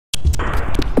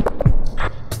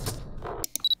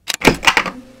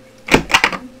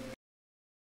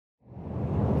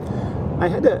I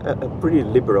had a pretty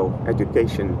liberal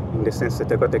education in the sense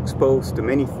that I got exposed to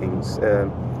many things.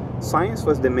 Science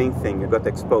was the main thing I got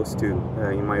exposed to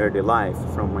in my early life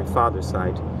from my father's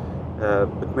side.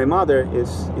 But my mother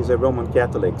is a Roman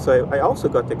Catholic, so I also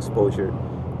got exposure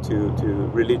to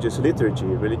religious liturgy,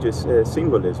 religious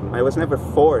symbolism. I was never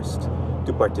forced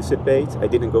to participate. I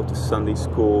didn't go to Sunday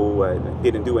school. I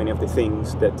didn't do any of the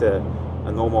things that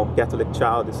a normal Catholic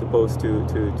child is supposed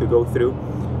to go through.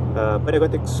 But I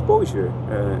got exposure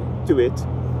to it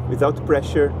without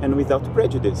pressure and without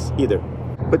prejudice either.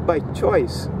 But by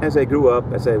choice, as I grew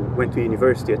up, as I went to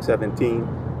university at 17,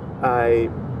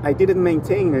 I didn't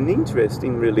maintain an interest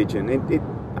in religion.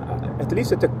 At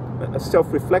least at a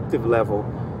self-reflective level,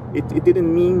 it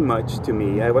didn't mean much to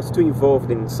me. I was too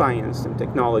involved in science and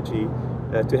technology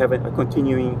to have a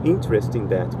continuing interest in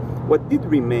that. What did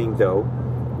remain, though,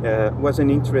 was an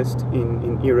interest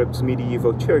in Europe's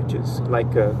medieval churches,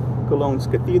 like Cologne's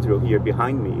Cathedral here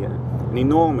behind me, an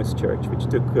enormous church which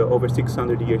took over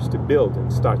 600 years to build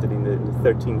and started in the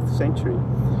 13th century.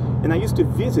 And I used to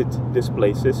visit these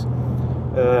places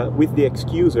with the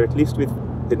excuse, or at least with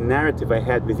the narrative I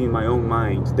had within my own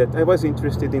mind, that I was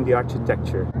interested in the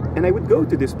architecture. And I would go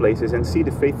to these places and see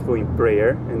the faithful in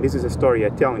prayer, and this is a story I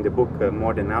tell in the book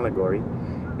Than Allegory,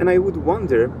 and I would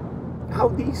wonder how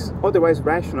these otherwise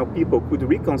rational people could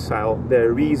reconcile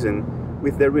their reason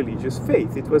with their religious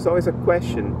faith. It was always a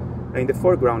question in the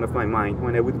foreground of my mind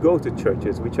when I would go to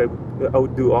churches, which I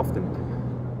would do often.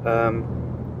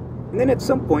 And then at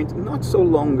some point, not so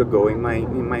long ago, in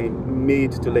my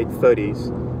mid to late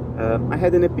 30s, I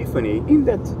had an epiphany in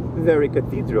that very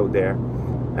cathedral there.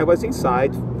 I was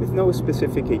inside with no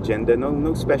specific agenda,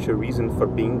 no special reason for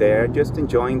being there, just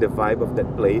enjoying the vibe of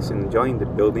that place and enjoying the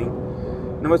building.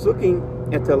 And I was looking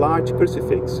at a large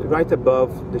crucifix right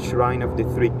above the shrine of the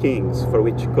Three Kings, for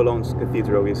which Cologne's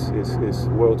Cathedral is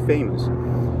world famous.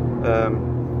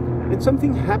 And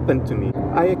something happened to me.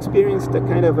 I experienced a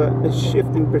kind of a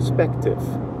shift in perspective,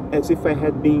 as if I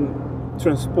had been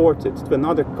transported to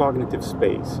another cognitive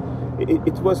space.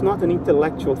 It was not an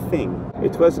intellectual thing.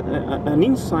 It was an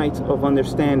insight of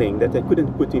understanding that I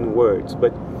couldn't put in words,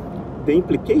 but the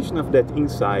implication of that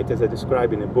insight, as I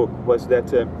describe in the book, was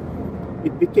that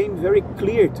it became very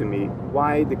clear to me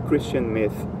why the Christian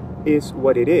myth is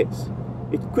what it is.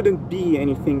 It couldn't be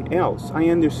anything else. I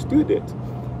understood it,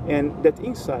 and that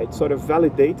insight sort of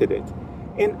validated it.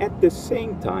 And at the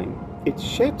same time, it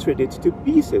shattered it to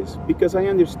pieces, because I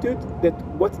understood that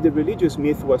what the religious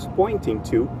myth was pointing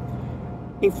to,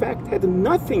 in fact, had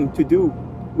nothing to do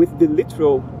with the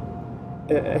literal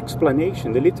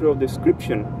explanation, the literal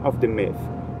description of the myth,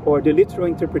 or the literal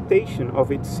interpretation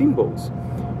of its symbols.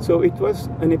 So it was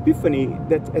an epiphany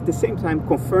that at the same time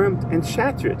confirmed and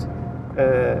shattered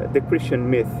the Christian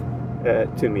myth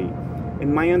to me.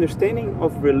 And my understanding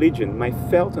of religion, my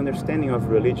felt understanding of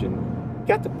religion,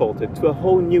 catapulted to a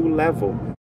whole new level